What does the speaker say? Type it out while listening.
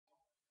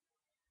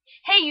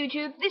Hey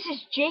YouTube, this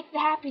is Jake the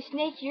Happy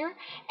Snake here,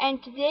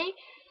 and today,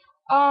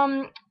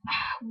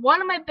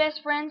 one of my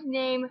best friends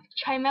named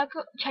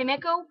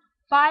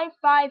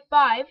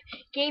chimecho555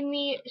 gave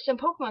me some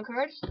Pokemon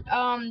cards.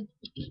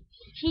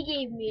 He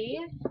gave me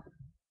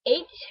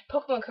 8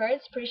 Pokemon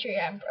cards. I'm pretty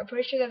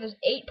sure that there's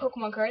 8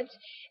 Pokemon cards,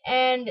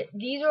 and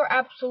these are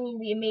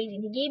absolutely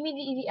amazing. He gave me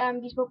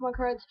these Pokemon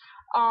cards,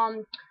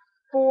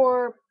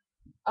 for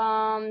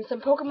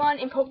some Pokemon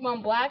in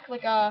Pokemon Black,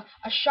 like a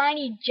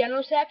shiny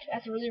Genosect,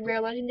 that's a really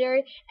rare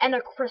legendary, and a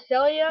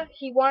Cresselia.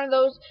 He wanted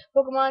those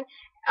Pokemon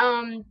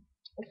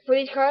for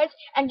these cards.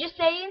 And just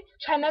saying,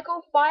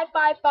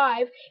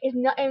 Chimecho555 is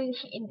not, and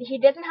he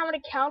doesn't have an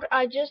account.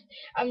 That's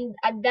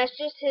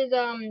just his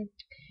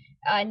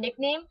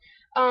nickname.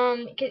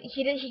 'Cause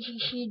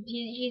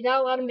he's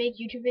not allowed to make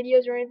YouTube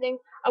videos or anything.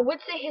 I would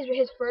say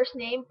his first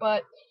name,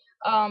 but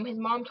his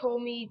mom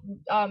told me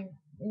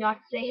not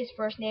to say his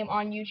first name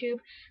on YouTube.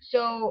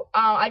 So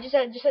I just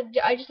decided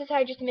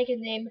just to make his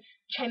name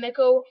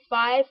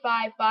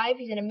Chimecho555.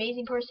 He's an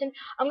amazing person.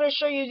 I'm gonna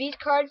show you these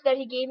cards that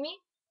he gave me.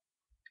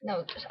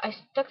 No, I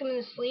stuck them in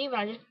the sleeve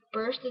and I just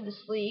bursted the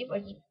sleeve. I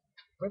just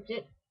ripped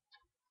it.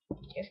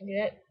 You guys can do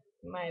that.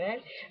 My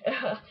bad.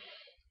 Let's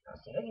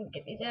see if I can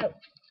get these out.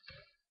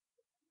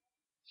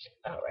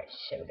 Alright,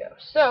 here we go.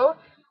 So,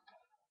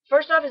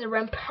 first off is a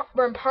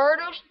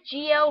Rampardos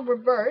GL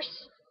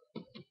Reverse,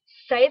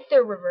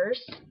 Scyther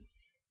Reverse,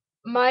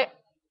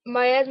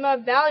 Miasma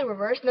Valley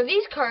Reverse. Now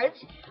these cards,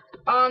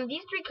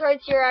 these 3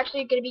 cards here are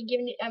actually going to be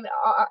given.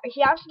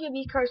 He actually gave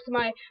these cards to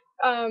my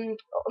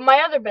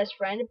other best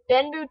friend,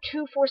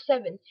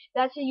 Benbu247.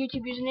 That's his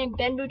YouTube username,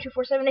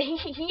 Benbu247.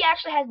 He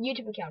actually has a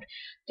YouTube account.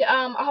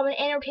 I'll have an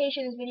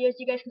annotation in this video so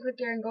you guys can click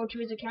there and go to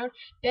his account,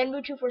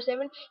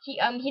 Benbu247.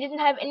 He doesn't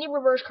have any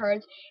reverse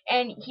cards,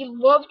 and he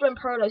loves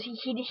Rampardos. He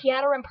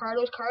had a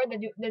Rampardos card that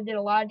did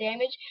a lot of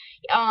damage.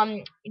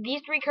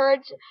 These 3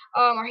 cards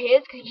are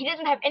his. He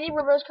doesn't have any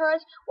reverse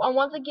cards.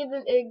 Once I give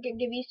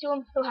these to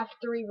him, he'll have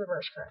 3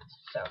 reverse cards.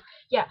 So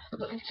yeah,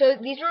 so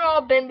these are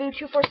all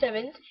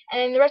Benbu247s,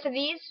 and the rest of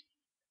these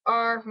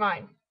are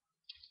mine.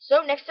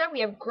 So next up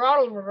we have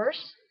Grotto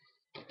Reverse,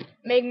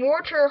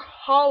 Magmortar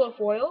Holo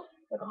Foil,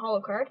 like a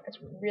holo card. That's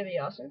really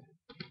awesome.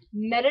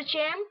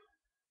 Metacham,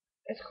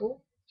 that's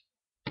cool.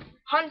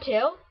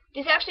 Huntail.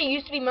 This actually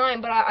used to be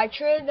mine, but I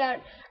traded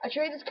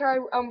this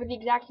card with the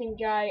exact same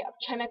guy,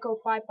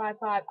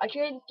 Chimecho555. I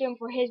traded this to him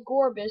for his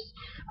Gorbis,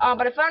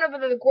 but I found out that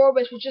the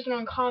Gorbis was just an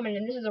uncommon,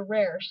 and this is a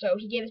rare, so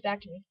he gave this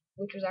back to me,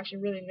 which was actually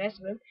really nice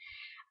of him.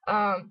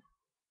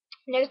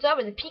 Next up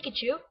is a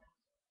Pikachu.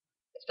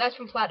 That's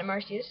from Platinum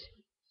Arceus.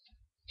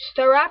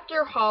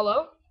 Staraptor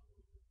Holo.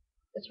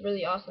 That's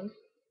really awesome.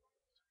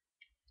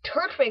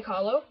 Turtwig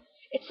Holo.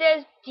 It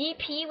says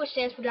DP, which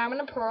stands for Diamond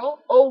and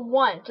Pearl,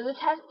 01.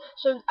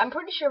 So I'm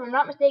pretty sure, if I'm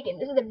not mistaken,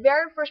 this is the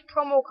very first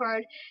promo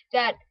card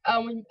that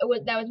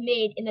was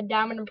made in the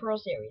Diamond and Pearl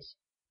series.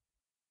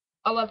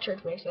 I love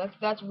Turtwig, so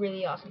that's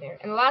really awesome there.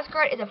 And the last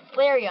card is a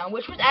Flareon,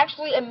 which was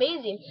actually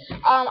amazing.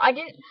 I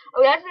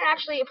wasn't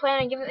actually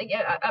planning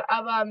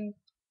on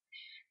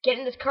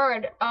getting this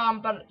card,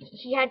 but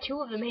he had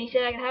 2 of them, and he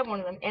said I could have one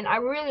of them, and I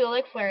really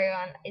like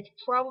Flareon. It's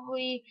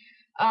probably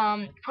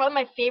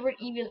my favorite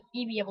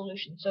Eevee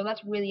evolution, so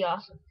that's really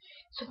awesome.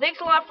 So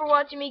thanks a lot for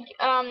watching me,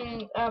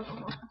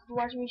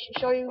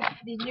 show you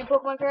these new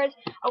Pokemon cards.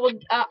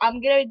 I'm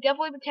gonna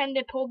definitely pretend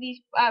to pull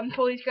these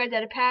cards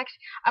out of packs.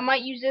 I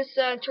might use this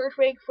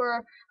Turtwig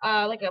for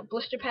like a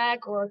blister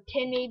pack or a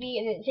tin maybe,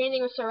 and same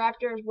thing with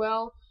Staraptor as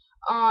well.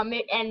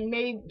 And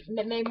maybe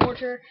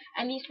Magmortar,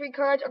 and these 3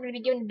 cards are going to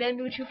be given to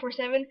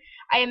Benbu247.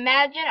 I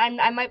imagine,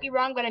 I might be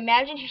wrong, but I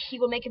imagine he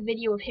will make a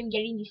video of him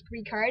getting these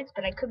 3 cards,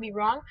 but I could be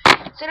wrong.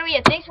 So anyway,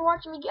 yeah, thanks for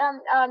watching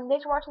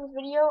thanks for watching this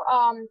video.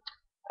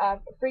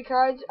 3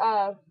 cards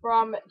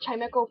from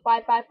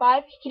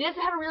Chimecho555. He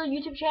doesn't have a real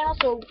YouTube channel,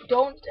 so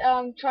don't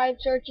try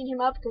searching him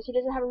up because he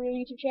doesn't have a real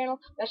YouTube channel.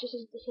 That's just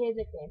his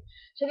nickname.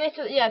 So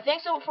yeah,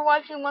 thanks for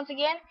watching once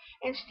again,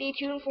 and stay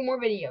tuned for more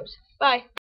videos. Bye.